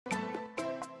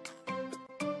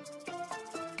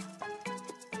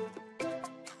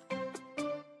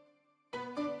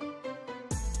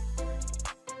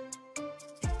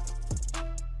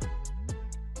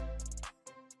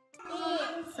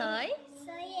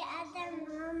soy Adam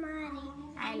Omari.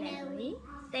 Alewi.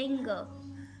 Tengo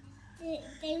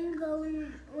Tengo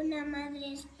una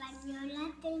madre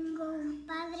española, tengo un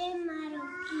padre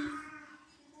marroquí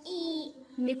y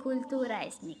mi cultura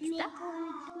es mixta.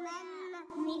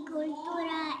 mi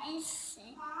cultura es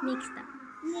Mixta.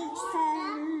 mixta.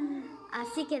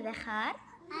 Así que dejar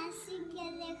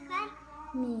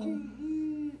mis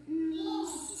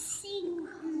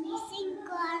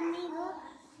cinco amigos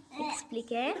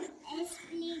expliqué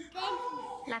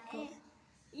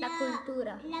la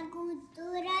cultura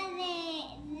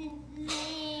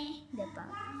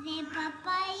de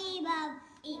papá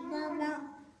y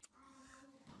mamá.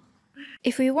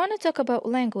 If we want to talk about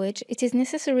language, it is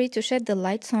necessary to shed the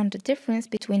light on the difference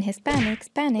between Hispanic,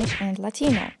 Spanish, and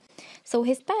Latino. So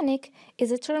Hispanic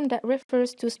is a term that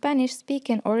refers to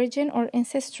Spanish-speaking origin or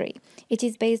ancestry. It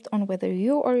is based on whether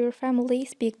you or your family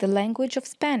speak the language of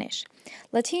Spanish.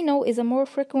 Latino is a more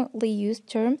frequently used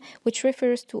term which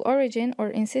refers to origin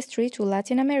or ancestry to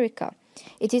Latin America.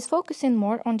 It is focusing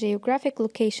more on geographic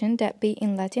location that be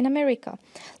in Latin America.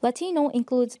 Latino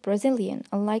includes Brazilian,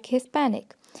 unlike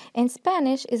Hispanic. And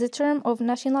Spanish is a term of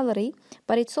nationality,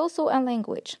 but it's also a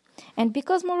language. And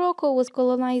because Morocco was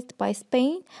colonized by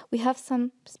Spain, we have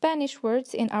some Spanish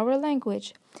words in our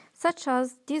language, such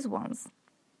as these ones.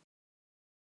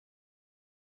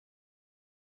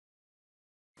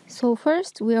 So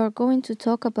first, we are going to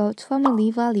talk about family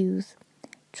values.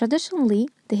 Traditionally,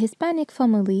 the Hispanic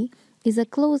family is a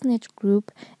close-knit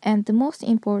group and the most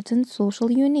important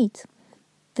social unit.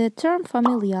 The term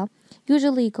familia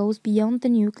usually goes beyond the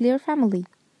nuclear family.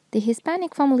 The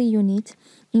Hispanic family unit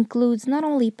includes not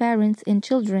only parents and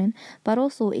children, but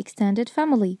also extended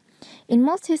family. In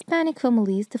most Hispanic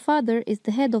families, the father is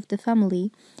the head of the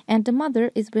family, and the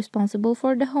mother is responsible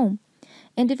for the home.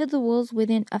 Individuals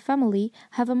within a family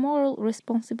have a moral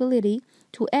responsibility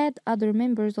to aid other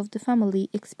members of the family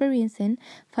experiencing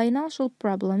financial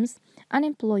problems,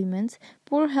 unemployment,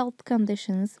 poor health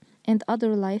conditions, and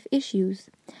other life issues.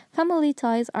 Family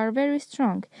ties are very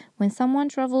strong when someone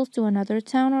travels to another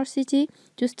town or city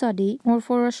to study or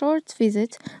for a short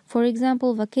visit, for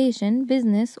example vacation,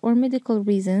 business, or medical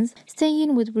reasons.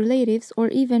 Staying with relatives or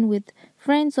even with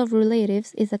friends of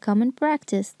relatives is a common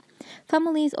practice.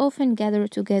 Families often gather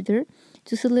together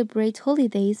to celebrate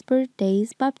holidays,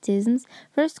 birthdays, baptisms,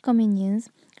 first communions,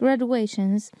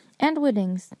 graduations, and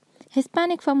weddings.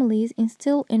 Hispanic families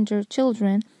instill in their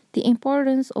children the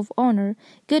importance of honor,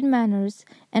 good manners,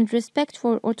 and respect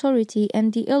for authority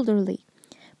and the elderly.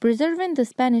 Preserving the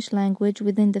Spanish language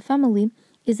within the family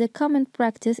is a common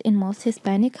practice in most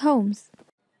Hispanic homes.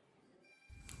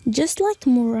 Just like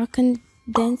Moroccan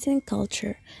dancing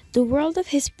culture, the world of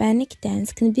Hispanic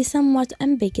dance can be somewhat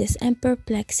ambiguous and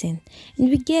perplexing, and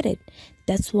we get it.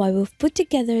 That's why we've put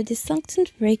together this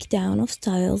succinct breakdown of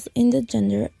styles in the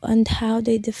genre and how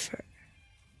they differ.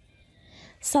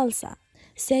 Salsa.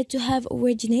 Said to have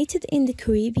originated in the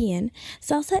Caribbean,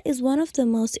 salsa is one of the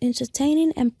most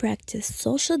entertaining and practiced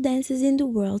social dances in the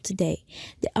world today.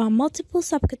 There are multiple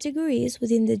subcategories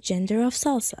within the genre of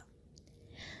salsa.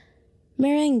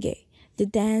 Merengue. The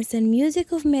dance and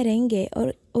music of merengue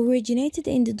originated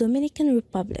in the Dominican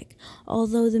Republic.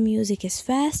 Although the music is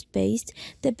fast-paced,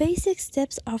 the basic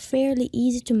steps are fairly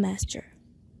easy to master.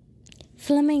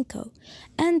 Flamenco,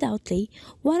 undoubtedly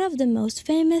one of the most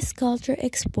famous culture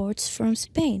exports from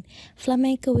Spain.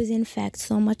 Flamenco is in fact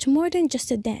so much more than just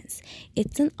a dance.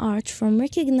 It's an art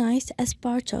recognized as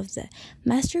part of the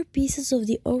masterpieces of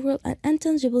the oral and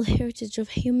intangible heritage of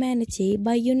humanity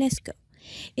by UNESCO.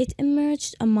 It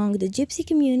emerged among the gypsy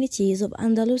communities of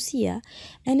Andalusia,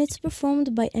 and it's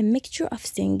performed by a mixture of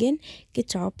singing,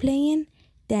 guitar playing,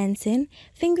 dancing,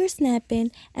 finger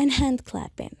snapping, and hand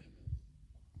clapping.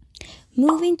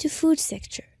 Moving to food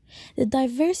sector. The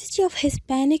diversity of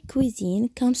Hispanic cuisine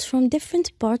comes from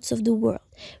different parts of the world,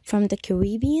 from the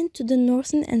Caribbean to the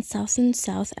Northern and Southern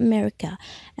South America,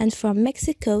 and from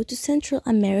Mexico to Central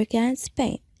America and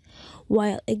Spain.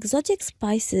 While exotic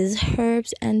spices,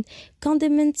 herbs, and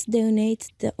condiments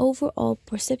dominate the overall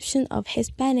perception of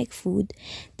Hispanic food,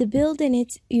 the build in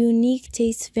its unique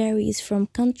taste varies from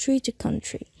country to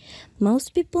country.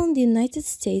 Most people in the United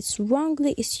States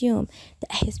wrongly assume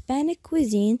that Hispanic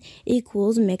cuisine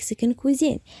equals Mexican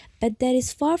cuisine, but that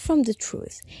is far from the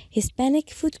truth. Hispanic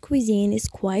food cuisine is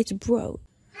quite broad.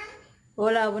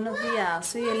 Hola, buenos días,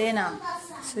 soy Elena,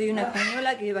 soy una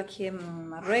española que vive aquí en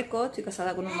Marruecos, estoy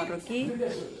casada con un marroquí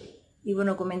y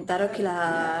bueno, comentaros que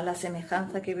la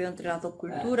semejanza que veo entre las dos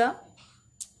culturas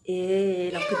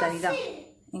es la hospitalidad.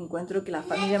 Encuentro que la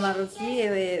familia marroquí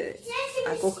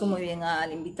acoge muy bien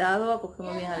al invitado, acoge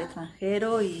muy bien al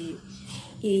extranjero y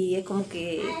y es como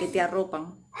que te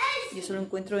arropan. Yo eso lo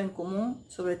encuentro en común,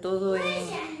 sobre todo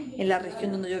en la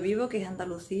región donde yo vivo, que es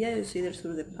Andalucía. Yo soy del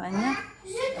sur de España.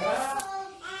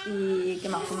 Y qué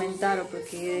más comentaros,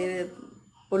 porque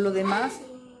por lo demás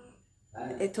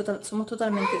somos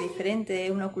totalmente diferentes,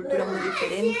 es una cultura muy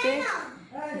diferente,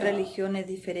 religiones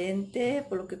diferentes,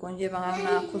 por lo que conllevan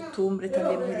unas costumbres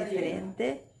también muy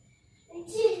diferentes.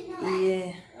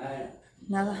 Y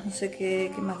nada, no sé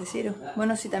qué más deciros.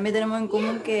 Bueno, sí, también tenemos en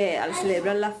común que al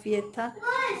celebrar las fiestas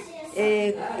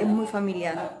es muy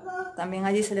familiar. También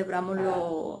allí celebramos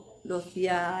los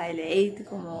días L8,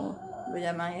 como lo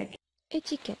llaman aquí.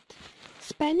 Etiquette.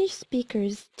 Spanish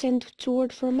speakers tend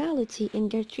toward formality in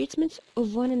their treatment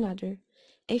of one another.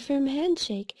 A firm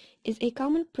handshake is a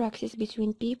common practice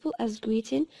between people as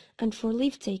greeting and for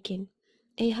leave-taking.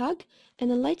 A hug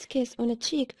and a light kiss on a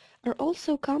cheek are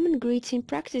also common greeting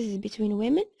practices between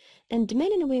women and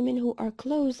men and women who are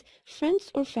close friends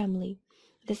or family.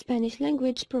 The Spanish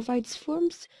language provides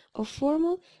forms of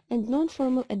formal and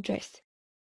non-formal address.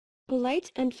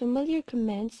 Polite and familiar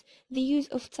commands, the use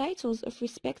of titles of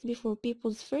respect before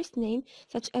people's first name,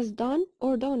 such as Don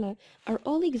or Donna, are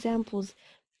all examples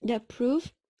that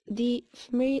prove the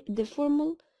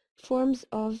formal forms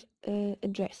of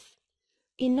address.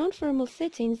 In non-formal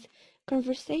settings,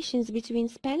 conversations between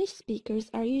Spanish speakers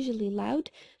are usually loud,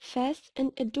 fast,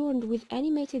 and adorned with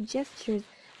animated gestures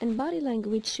and body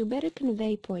language to better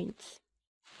convey points.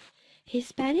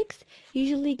 Hispanics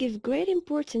usually give great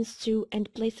importance to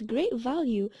and place great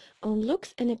value on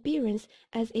looks and appearance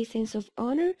as a sense of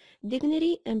honor,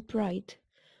 dignity, and pride.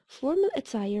 Formal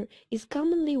attire is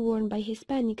commonly worn by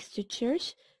Hispanics to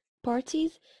church,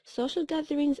 parties, social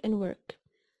gatherings, and work.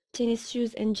 Tennis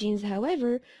shoes and jeans,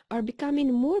 however, are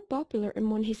becoming more popular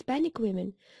among Hispanic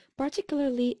women,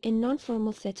 particularly in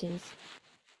non-formal settings.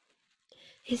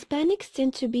 Hispanics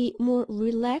tend to be more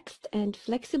relaxed and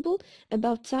flexible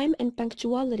about time and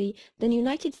punctuality than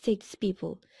United States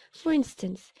people. For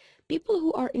instance, people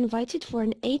who are invited for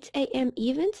an 8 a.m.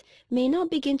 event may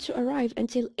not begin to arrive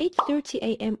until 8:30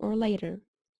 a.m. or later.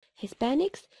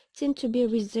 Hispanics tend to be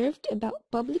reserved about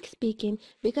public speaking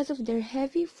because of their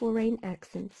heavy foreign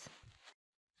accents.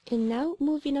 And now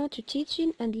moving on to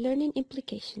teaching and learning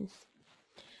implications.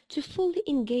 To fully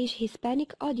engage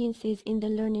Hispanic audiences in the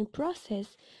learning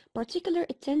process, particular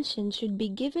attention should be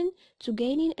given to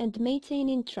gaining and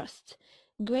maintaining trust.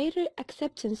 Greater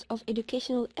acceptance of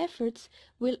educational efforts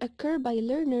will occur by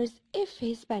learners if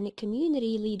Hispanic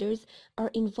community leaders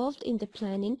are involved in the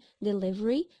planning,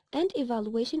 delivery, and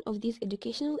evaluation of these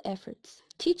educational efforts.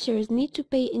 Teachers need to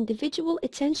pay individual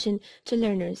attention to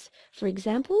learners, for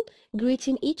example,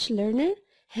 greeting each learner,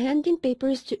 handing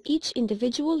papers to each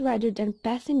individual rather than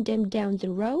passing them down the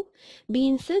row,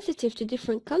 being sensitive to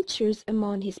different cultures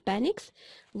among Hispanics,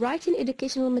 writing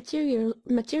educational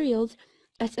materials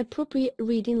as appropriate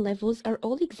reading levels are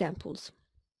all examples.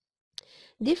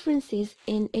 Differences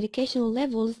in educational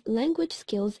levels, language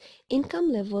skills,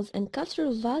 income levels, and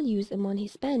cultural values among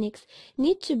Hispanics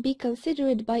need to be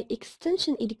considered by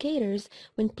extension educators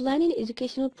when planning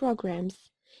educational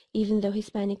programs. Even though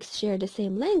Hispanics share the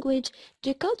same language,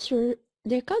 their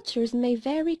cultures may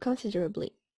vary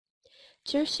considerably.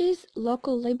 Churches,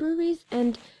 local libraries,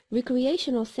 and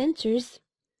recreational centers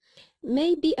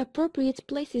may be appropriate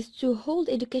places to hold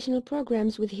educational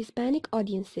programs with Hispanic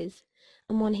audiences.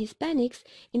 Among Hispanics,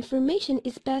 information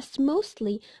is passed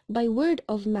mostly by word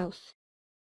of mouth.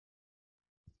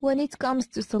 When it comes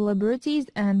to celebrities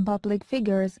and public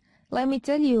figures, let me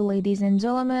tell you, ladies and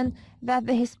gentlemen, that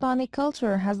the Hispanic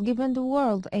culture has given the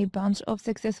world a bunch of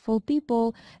successful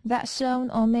people that shone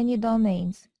on many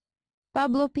domains.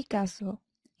 Pablo Picasso.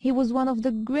 He was one of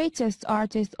the greatest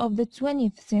artists of the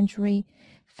 20th century,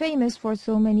 famous for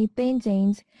so many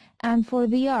paintings and for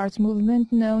the art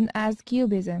movement known as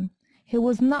Cubism. He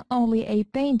was not only a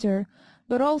painter,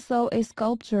 but also a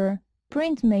sculptor,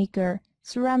 printmaker,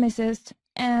 ceramicist,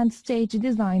 and stage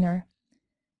designer.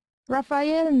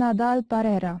 Rafael Nadal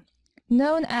Parera,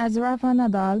 known as Rafa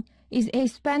Nadal, is a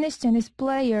Spanish tennis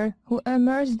player who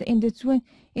emerged in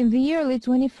the early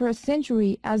 21st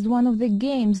century as one of the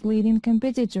game's leading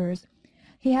competitors.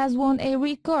 He has won a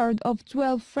record of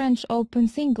 12 French Open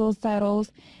singles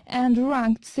titles and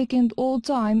ranked second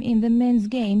all-time in the men's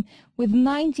game with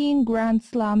 19 Grand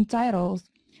Slam titles.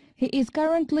 He is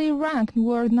currently ranked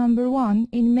world number 1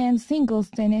 in men's singles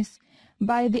tennis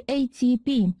by the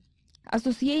ATP,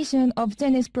 Association of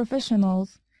Tennis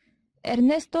Professionals.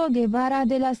 Ernesto Guevara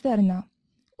de la Serna,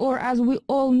 or as we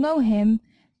all know him,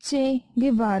 Che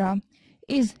Guevara,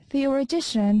 is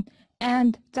theoretician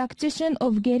and tactician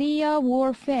of guerrilla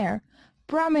warfare,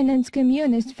 prominent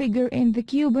communist figure in the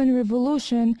Cuban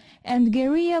Revolution and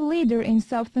guerrilla leader in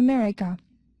South America.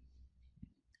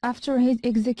 After his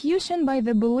execution by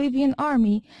the Bolivian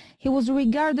army, he was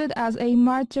regarded as a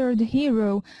martyred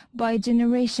hero by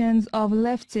generations of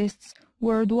leftists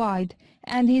worldwide,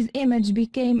 and his image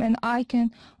became an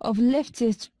icon of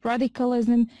leftist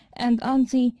radicalism and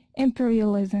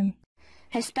anti-imperialism.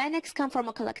 Hispanics come from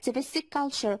a collectivistic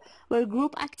culture where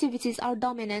group activities are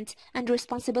dominant and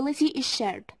responsibility is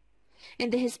shared.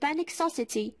 In the Hispanic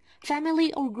society,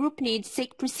 family or group needs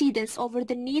take precedence over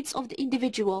the needs of the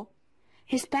individual.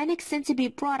 Hispanics tend to be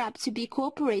brought up to be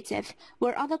cooperative,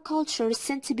 where other cultures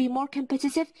tend to be more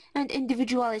competitive and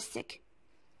individualistic.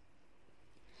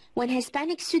 When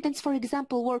Hispanic students, for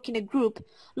example, work in a group,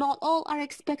 not all are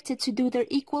expected to do their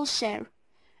equal share.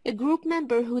 A group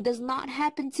member who does not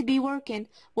happen to be working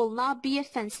will not be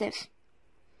offensive.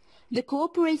 The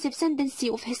cooperative tendency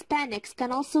of Hispanics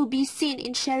can also be seen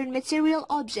in sharing material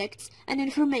objects and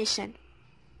information.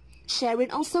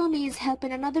 Sharing also means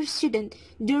helping another student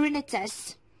during a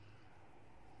test.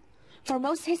 For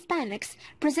most Hispanics,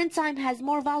 present time has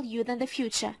more value than the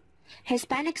future.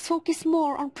 Hispanics focus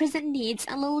more on present needs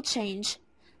and little change.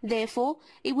 Therefore,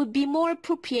 it would be more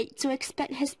appropriate to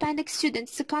expect Hispanic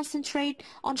students to concentrate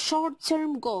on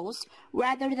short-term goals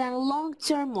rather than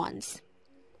long-term ones.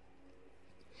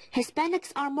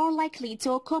 Hispanics are more likely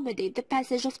to accommodate the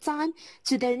passage of time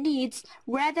to their needs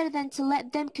rather than to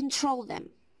let them control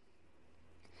them.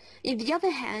 On the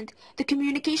other hand, the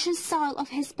communication style of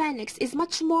Hispanics is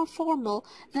much more formal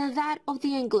than that of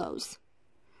the Anglos.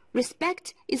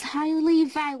 Respect is highly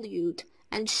valued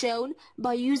and shown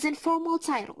by using formal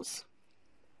titles.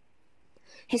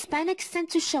 Hispanics tend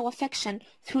to show affection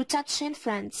through touching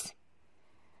friends.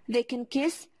 They can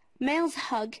kiss, males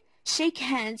hug, shake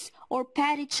hands, or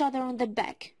pat each other on the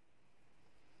back.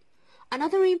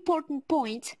 Another important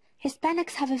point,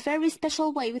 Hispanics have a very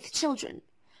special way with children,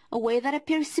 a way that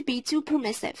appears to be too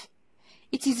permissive.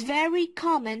 It is very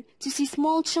common to see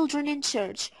small children in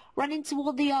church running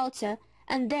toward the altar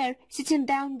and there sitting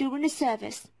down during a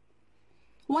service.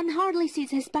 One hardly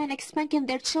sees Hispanics spanking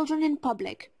their children in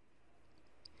public.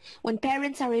 When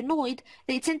parents are annoyed,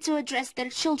 they tend to address their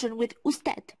children with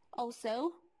usted.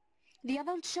 Also, the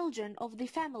other children of the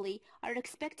family are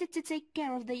expected to take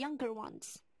care of the younger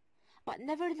ones. But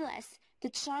nevertheless, the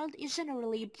child is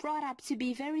generally brought up to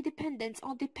be very dependent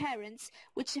on the parents,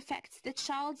 which affects the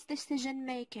child's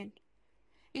decision-making.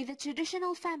 In the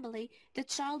traditional family, the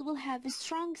child will have a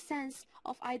strong sense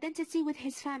of identity with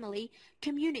his family,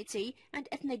 community, and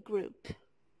ethnic group.